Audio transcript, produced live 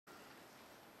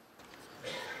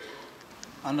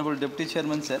Honorable Deputy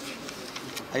Chairman, sir,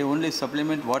 I only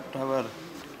supplement whatever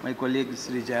my colleague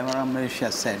Sri Rahman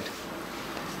has said.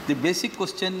 The basic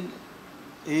question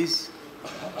is,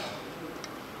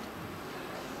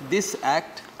 this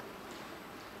act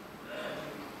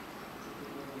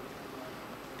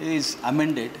is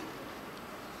amended,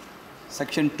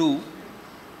 Section 2,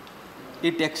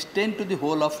 it extends to the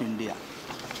whole of India.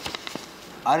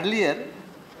 Earlier,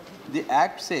 the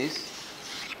act says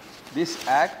this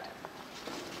act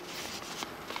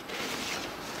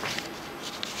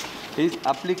is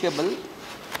applicable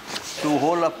to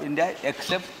whole of India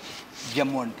except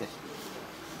Jammu and Kashmir.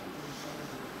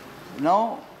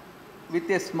 Now, with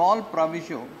a small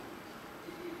proviso,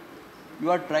 you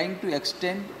are trying to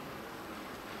extend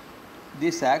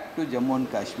this act to Jammu and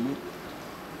Kashmir.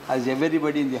 As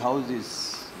everybody in the House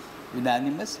is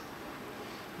unanimous,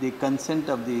 the consent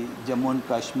of the Jammu and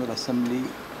Kashmir Assembly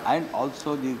and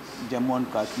also the Jammu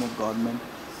and Kashmir government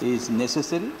is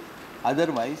necessary.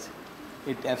 Otherwise,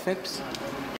 it affects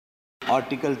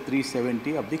Article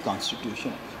 370 of the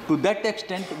Constitution. To that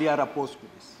extent, we are opposed to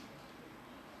this.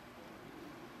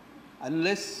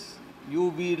 Unless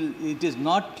it is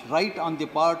not right on the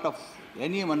part of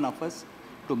any one of us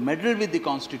to meddle with the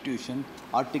Constitution,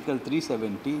 Article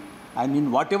 370, and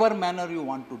in whatever manner you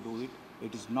want to do it,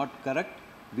 it is not correct.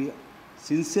 We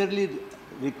sincerely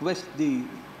request the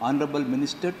Honorable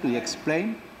Minister to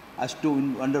explain as to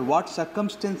under what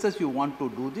circumstances you want to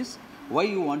do this, why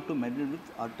you want to meddle with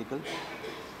Article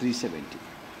 370.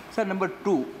 Sir, number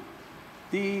 2,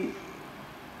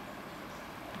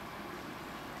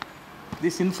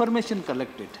 this information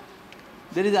collected,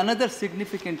 there is another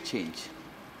significant change.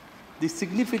 The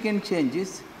significant change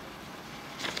is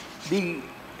the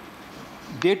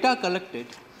data collected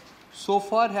so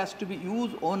far has to be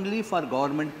used only for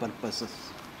government purposes.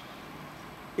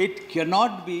 It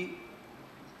cannot be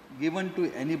given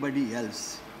to anybody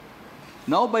else.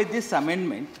 Now, by this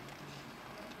amendment,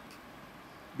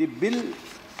 the bill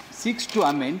seeks to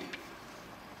amend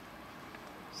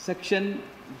Section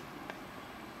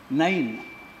 9.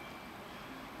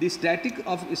 The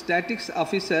statistics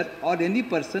officer or any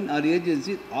person or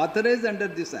agency authorized under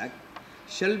this Act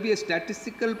shall be a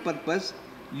statistical purpose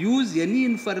use any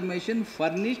information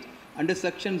furnished under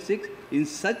Section 6 in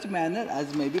such manner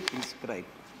as may be prescribed.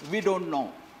 We don't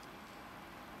know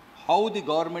how the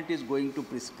government is going to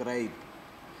prescribe,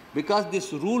 because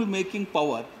this rule-making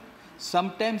power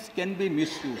sometimes can be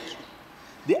misused.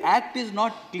 The Act is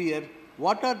not clear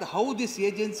how this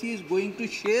agency is going to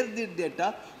share the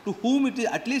data, to whom it is,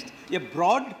 at least a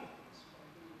broad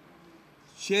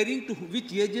sharing to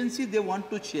which agency they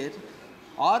want to share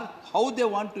or how they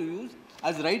want to use.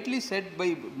 As rightly said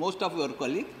by most of your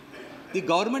colleagues, the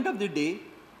government of the day,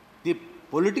 the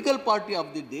political party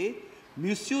of the day,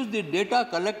 misuse the data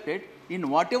collected in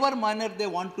whatever manner they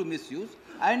want to misuse,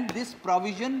 and this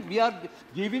provision, we are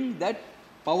giving that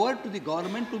power to the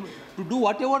government to do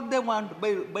whatever they want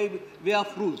by way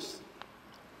of rules,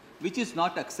 which is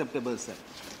not acceptable, sir.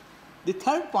 The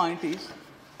third point is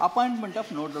appointment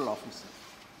of nodal officer.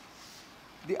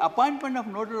 The appointment of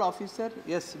nodal officer,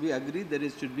 yes, we agree there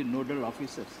should be nodal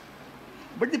officers.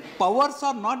 But the powers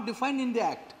are not defined in the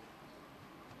Act.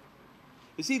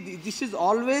 You see, this is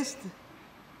always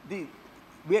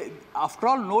after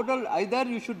all, nodal, either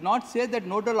you should not say that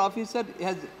nodal officer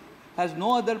has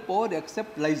no other power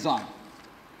except liaison.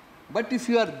 But if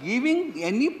you are giving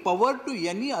any power to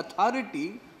any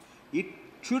authority, it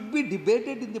should be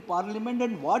debated in the Parliament,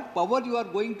 and what power you are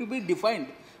going to be defined.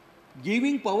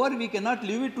 Giving power, we cannot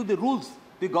leave it to the rules,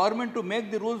 the government to make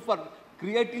the rules for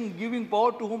giving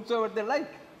power to whomsoever they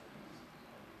like.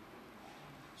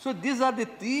 So these are the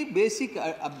 3 basic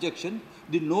objections.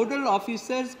 The nodal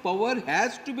officer's power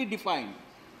has to be defined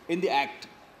in the Act.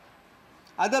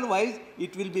 Otherwise,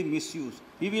 it will be misused.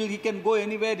 He can go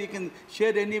anywhere, he can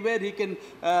share anywhere, he can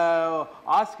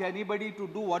ask anybody to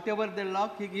do whatever they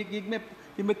like.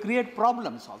 He may create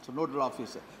problems also, nodal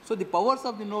officer. So the powers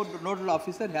of the nodal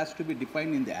officer has to be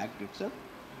defined in the Act itself.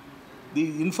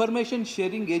 The information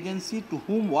sharing agency, to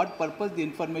whom, what purpose the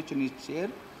information is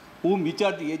shared, which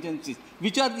are the agencies.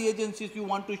 Which are the agencies you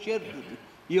want to share?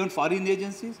 Even foreign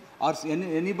agencies or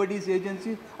anybody's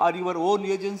agencies or your own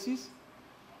agencies?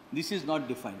 This is not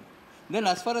defined. Then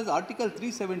as far as Article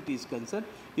 370 is concerned,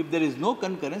 if there is no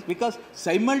concurrence, because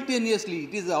simultaneously,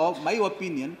 it is my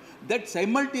opinion that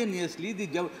simultaneously,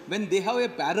 when they have a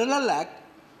parallel act,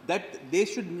 that they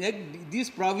should make, these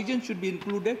provisions should be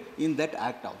included in that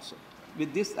act also.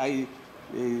 With this, I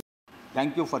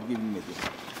thank you for giving me this.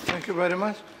 Thank you very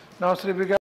much. Now, Sri